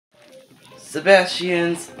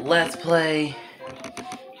Sabathians, let's play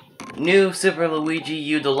New Super Luigi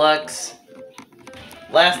U Deluxe.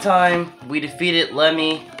 Last time we defeated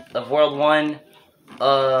Lemmy of World 1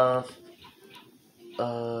 of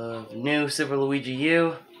New Super Luigi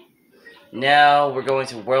U. Now we're going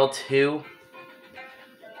to World 2.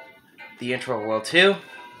 The intro of World 2.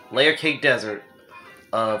 Layer Cake Desert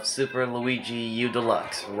of Super Luigi U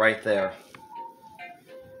Deluxe. Right there.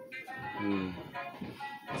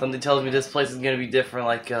 Something tells me this place is going to be different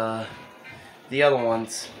like the other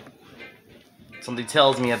ones. Something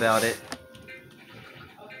tells me about it.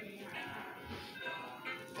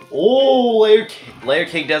 Oh, Layer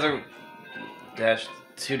Cake Desert dash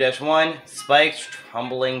 2-1 Spikes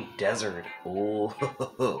Tumbling Desert. Oh,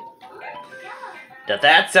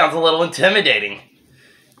 that sounds a little intimidating.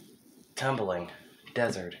 Tumbling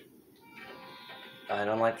Desert. I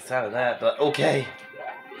don't like the sound of that, but okay.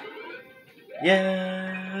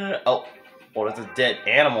 Yeah. Oh, there's a dead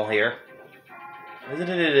animal here.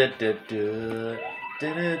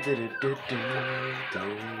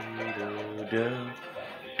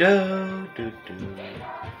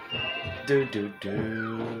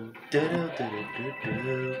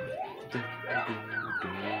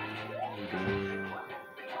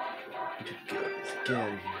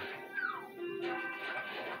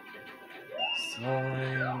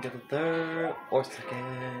 Slime, get the third or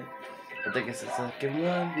second. I think it's the second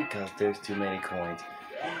one because there's too many coins.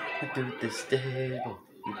 I do this stable.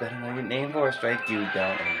 You better know your name or strike you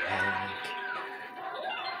down and heck.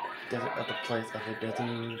 Desert of the place of the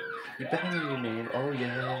desert. You better know your name. Oh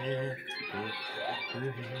yeah.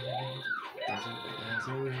 Desert.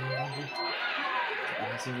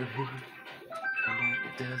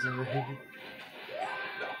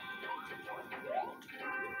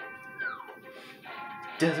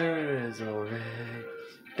 Desert is alright.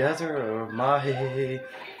 Desert or my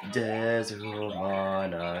desert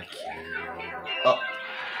monarchy. Oh.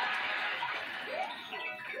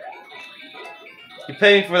 You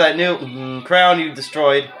pay me for that new crown you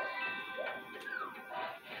destroyed.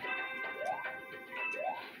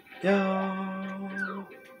 Yo.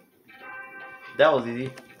 That was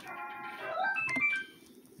easy.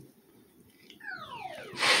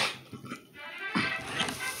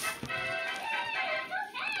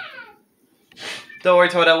 Don't worry,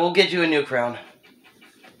 Toda. We'll get you a new crown.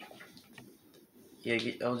 Yeah,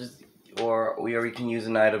 I'll just, or we can use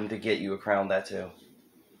an item to get you a crown. That too.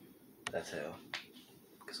 That too.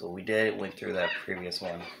 Because what we did went through that previous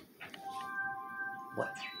one.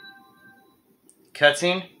 What?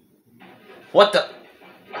 Cutscene? What the?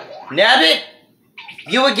 Nabbit?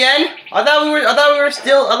 You again? I thought you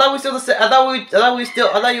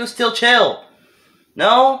were still chill.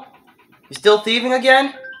 No? You still thieving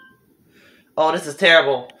again? Oh, this is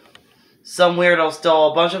terrible. Some weirdo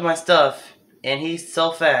stole a bunch of my stuff, and he's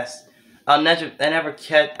so fast. I'll never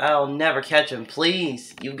catch him.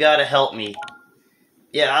 Please, you gotta help me.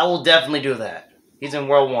 Yeah, I will definitely do that. He's in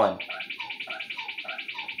World 1.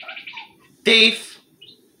 Thief!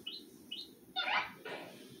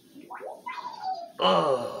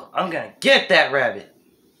 Ugh, I'm gonna get that rabbit.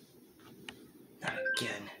 Not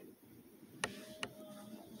again.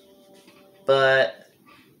 But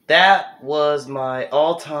that was my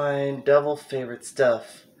all-time double favorite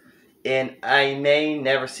stuff, and I may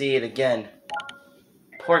never see it again.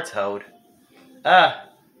 Poor Toad.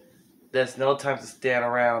 There's no time to stand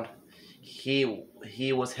around. He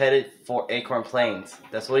was headed for Acorn Plains.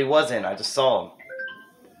 That's what he was in. I just saw him.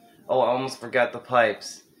 Oh, I almost forgot the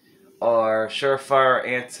pipes. Or surefire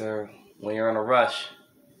answer when you're in a rush.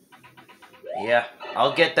 Yeah,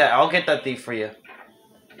 I'll get that thief for you.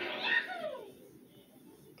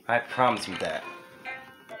 I promise you that.